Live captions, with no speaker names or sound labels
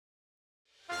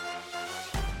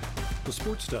The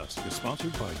Sports Desk is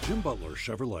sponsored by Jim Butler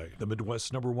Chevrolet, the Midwest's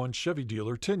 #1 Chevy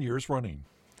dealer 10 years running.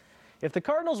 If the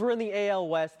Cardinals were in the AL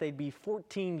West, they'd be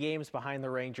 14 games behind the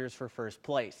Rangers for first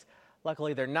place.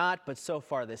 Luckily, they're not, but so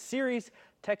far this series,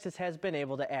 Texas has been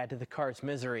able to add to the Cards'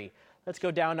 misery. Let's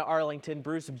go down to Arlington.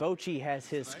 Bruce Bochy has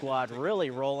his squad really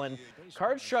rolling.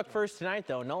 Cards struck first tonight,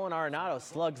 though. Nolan Arenado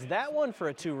slugs that one for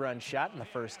a 2-run shot in the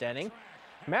first inning.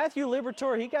 Matthew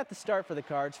Liberatore, he got the start for the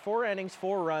Cards. 4 innings,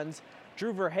 4 runs.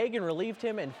 Drew Verhagen relieved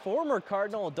him, and former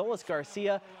Cardinal Adolis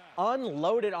Garcia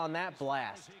unloaded on that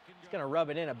blast. He's going to rub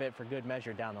it in a bit for good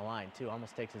measure down the line, too.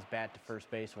 Almost takes his bat to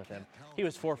first base with him. He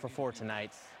was 4 for 4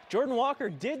 tonight. Jordan Walker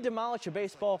did demolish a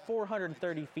baseball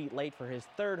 430 feet late for his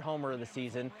 3rd homer of the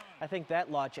season. I think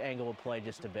that launch angle will play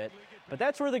just a bit. But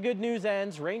that's where the good news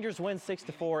ends. Rangers win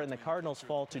 6-4, and the Cardinals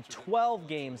fall to 12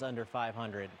 games under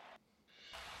 500.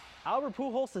 Albert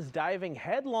Pujols is diving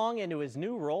headlong into his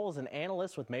new role as an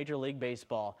analyst with Major League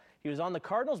Baseball. He was on the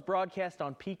Cardinals broadcast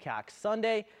on Peacock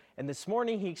Sunday, and this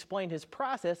morning he explained his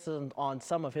process on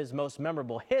some of his most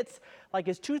memorable hits, like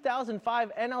his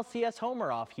 2005 NLCS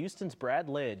homer off Houston's Brad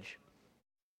Lidge.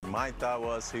 My thought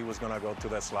was he was going to go to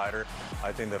that slider.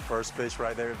 I think the first pitch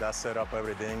right there, that set up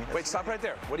everything. Wait, stop right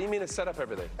there. What do you mean it set up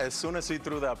everything? As soon as he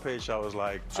threw that pitch, I was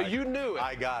like... So you knew it?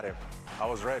 I got him. I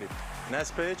was ready.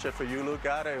 Next pitch, if you look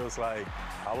at it, it was like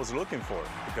I was looking for it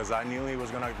because I knew he was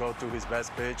going to go to his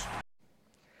best pitch.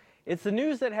 It's the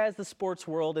news that has the sports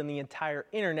world and the entire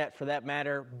internet, for that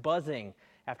matter, buzzing.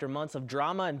 After months of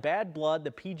drama and bad blood,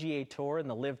 the PGA Tour and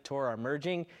the LIV Tour are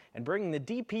merging and bringing the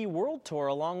DP World Tour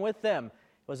along with them.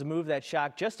 It was a move that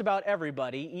shocked just about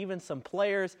everybody, even some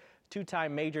players.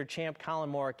 2-time major champ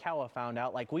Colin Morikawa found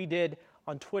out, like we did,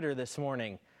 on Twitter this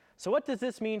morning. So what does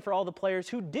this mean for all the players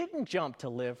who didn't jump to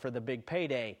LIV for the big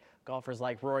payday? Golfers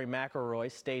like Rory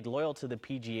McIlroy stayed loyal to the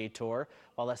PGA Tour,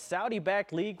 while a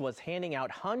Saudi-backed league was handing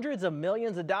out hundreds of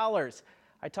millions of dollars.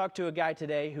 I talked to a guy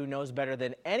today who knows better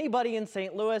than anybody in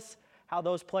St. Louis how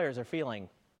those players are feeling.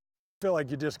 I feel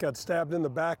like you just got stabbed in the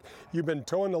back. You've been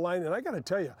towing the line, and I got to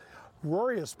tell you,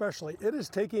 Rory especially, it is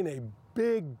taking a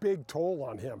big toll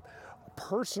on him.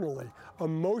 Personally,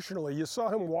 emotionally, you saw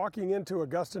him walking into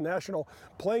Augusta National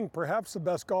playing perhaps the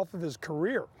best golf of his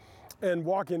career and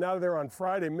walking out of there on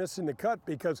Friday missing the cut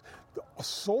because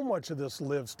so much of this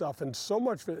LIV stuff and so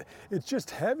much of it, it's just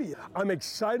heavy. I'm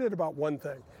excited about one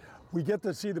thing. We get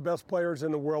to see the best players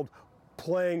in the world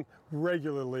playing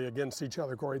regularly against each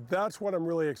other, Corey. That's what I'm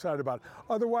really excited about.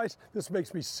 Otherwise, this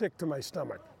makes me sick to my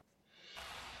stomach.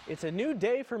 It's a new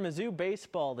day for Mizzou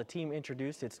baseball. The team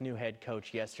introduced its new head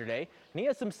coach yesterday, and he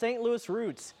has some St. Louis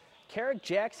roots. Carrick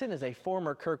Jackson is a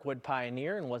former Kirkwood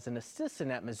Pioneer and was an assistant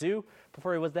at Mizzou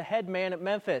before he was the head man at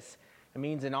Memphis. It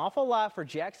means an awful lot for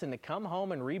Jackson to come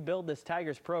home and rebuild this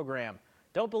Tigers program.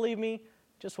 Don't believe me?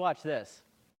 Just watch this.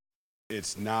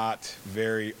 It's not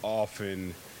very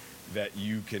often that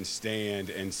you can stand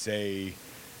and say,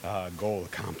 goal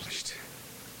accomplished.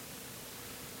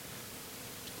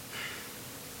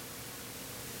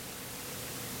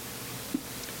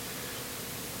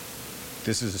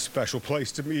 This is a special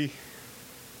place to me.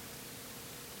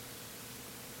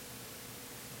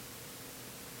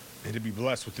 And to be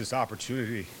blessed with this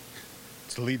opportunity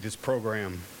to lead this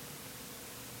program,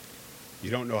 you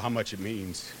don't know how much it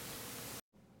means.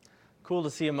 Cool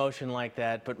to see emotion like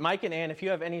that. But Mike and Ann, if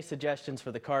you have any suggestions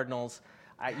for the Cardinals,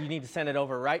 you need to send it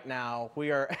over right now.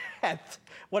 We are at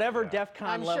whatever DEFCON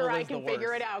level is the worst. I'm sure I can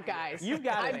figure it out, guys. You've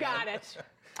got it. I've got it.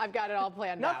 I've got it all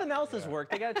planned out. Nothing else has worked.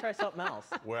 They got to try something else.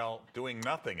 Well, doing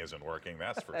nothing isn't working,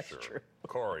 that's for sure. True.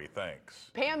 Corey,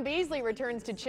 thanks. Pam Beasley returns to